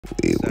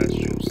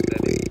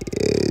Wait.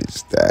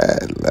 Is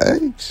that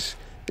Lex?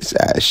 It's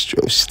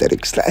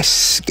Astrostetics.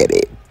 Let's get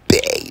it,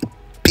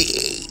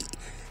 baby.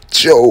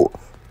 Joe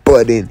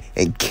Budden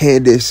and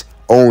Candace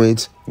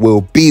Owens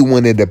will be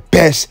one of the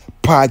best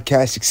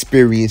podcast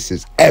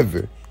experiences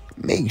ever.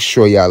 Make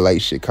sure y'all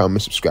like, share,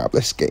 comment, subscribe.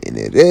 Let's get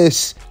into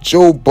this.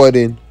 Joe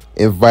Budden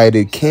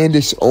invited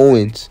Candace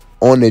Owens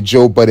on the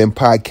Joe Budden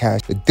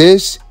podcast.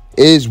 This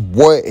is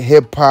what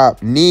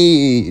hip-hop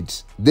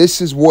needs.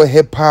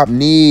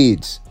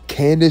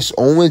 Candace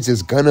Owens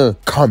is gonna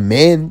come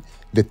in.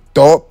 The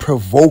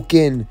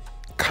thought-provoking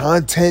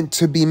content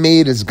to be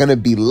made is gonna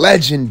be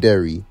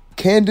legendary.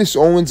 Candace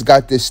Owens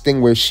got this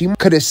thing where she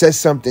could have said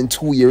something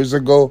 2 years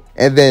ago,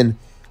 and then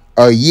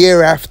a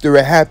year after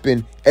it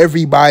happened,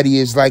 everybody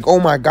is like, oh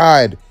my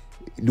God,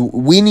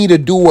 we need to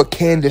do what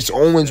Candace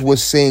Owens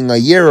was saying a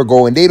year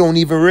ago, and they don't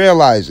even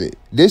realize it.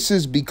 This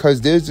is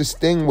because there's this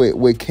thing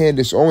with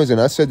Candace Owens,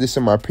 and I said this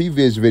in my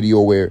previous video,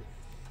 where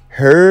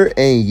her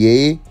and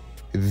Ye,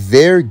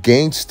 their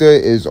gangster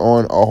is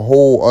on a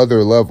whole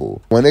other level.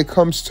 When it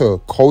comes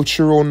to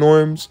cultural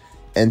norms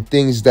and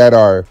things that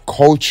are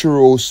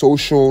cultural,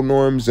 social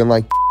norms, and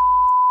like,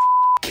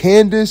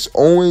 Candace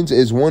Owens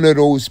is one of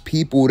those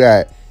people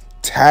that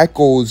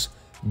tackles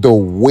the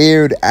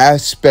weird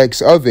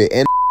aspects of it,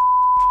 and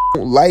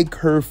don't like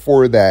her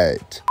for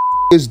that.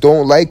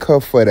 Don't like her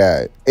for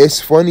that.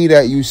 It's funny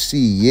that you see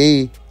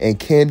Ye and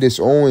Candace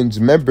Owens,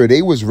 remember,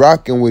 they was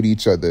rocking with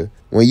each other.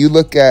 When you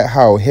look at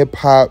how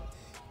hip-hop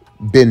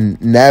been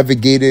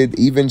navigated,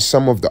 even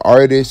some of the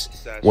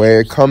artists,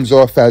 where it comes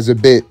off as a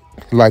bit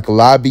like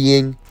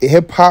lobbying,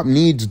 hip-hop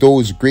needs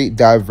those great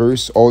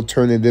diverse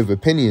alternative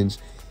opinions.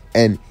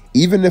 And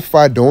even if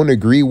I don't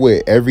agree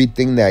with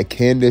everything that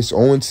Candace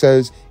Owens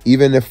says,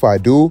 even if I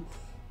do,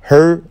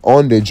 her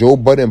on the Joe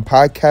Budden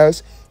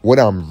podcast, what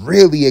I'm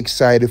really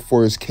excited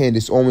for is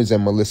Candace Owens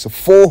and Melissa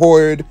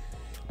Ford.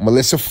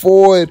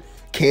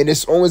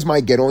 Candace Owens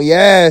might get on your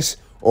ass.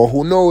 Or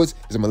who knows,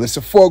 is Melissa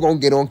Ford gonna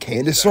get on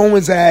Candace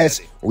Owens' ass?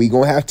 We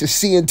gonna have to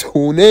see and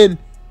tune in.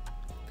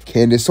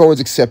 Candace Owens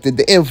accepted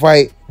the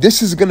invite.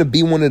 This is gonna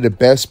be one of the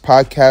best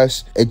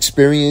podcast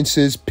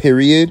experiences,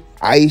 period.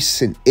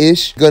 Ice and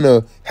Ish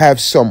gonna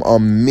have some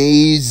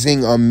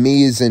amazing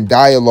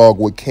dialogue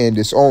with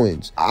Candace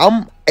Owens.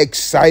 I'm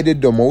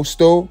excited the most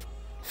though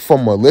for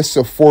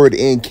Melissa Ford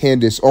and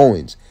Candace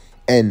Owens.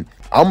 And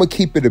I'm gonna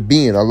keep it a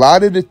being. A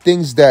lot of the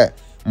things that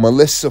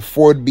Melissa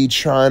Ford be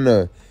trying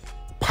to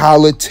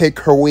politic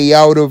her way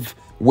out of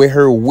with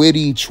her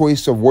witty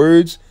choice of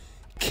words,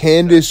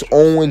 Candace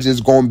Owens is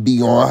gonna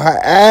be on her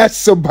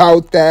ass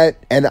about that,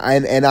 and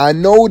I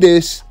know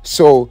this.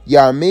 So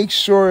yeah, make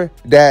sure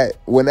that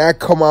when that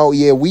come out,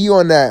 yeah, we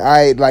on that.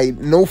 I like,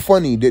 no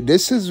funny,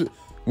 this is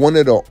one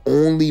of the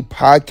only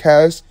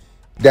podcasts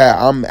that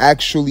I'm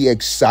actually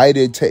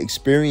excited to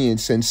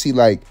experience and see.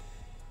 Like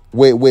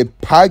with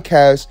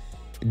podcasts,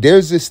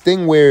 there's this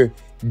thing where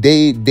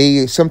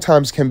they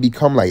sometimes can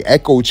become like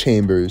echo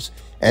chambers.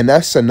 And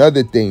that's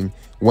another thing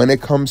when it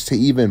comes to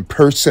even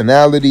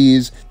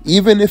personalities.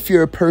 Even if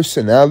you're a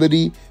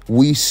personality,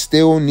 we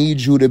still need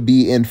you to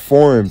be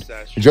informed.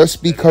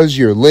 Just because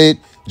you're lit,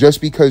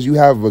 just because you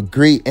have a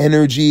great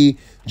energy,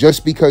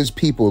 just because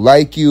people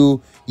like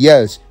you,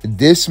 yes,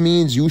 this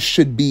means you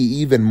should be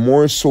even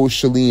more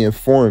socially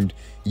informed.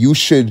 You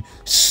should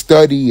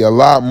study a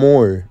lot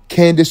more.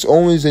 Candace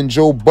Owens and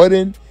Joe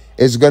Budden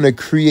is going to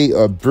create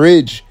a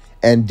bridge,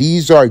 and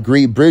these are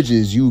great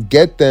bridges. You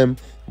get them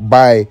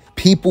by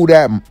people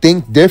that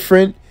think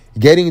different,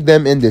 getting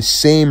them in the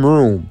same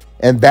room,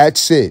 and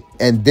that's it.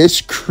 And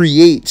this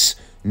creates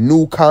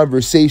new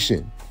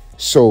conversation.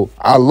 So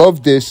I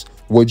love this,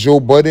 what Joe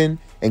Budden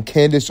and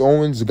Candace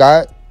Owens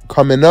got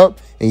coming up.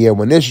 And yeah,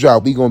 when this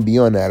drop, we gonna be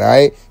on that, all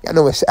right? Y'all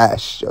know it's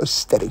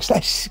Astrostetics.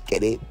 Let's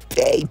get it,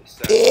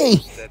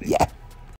 baby. Yeah.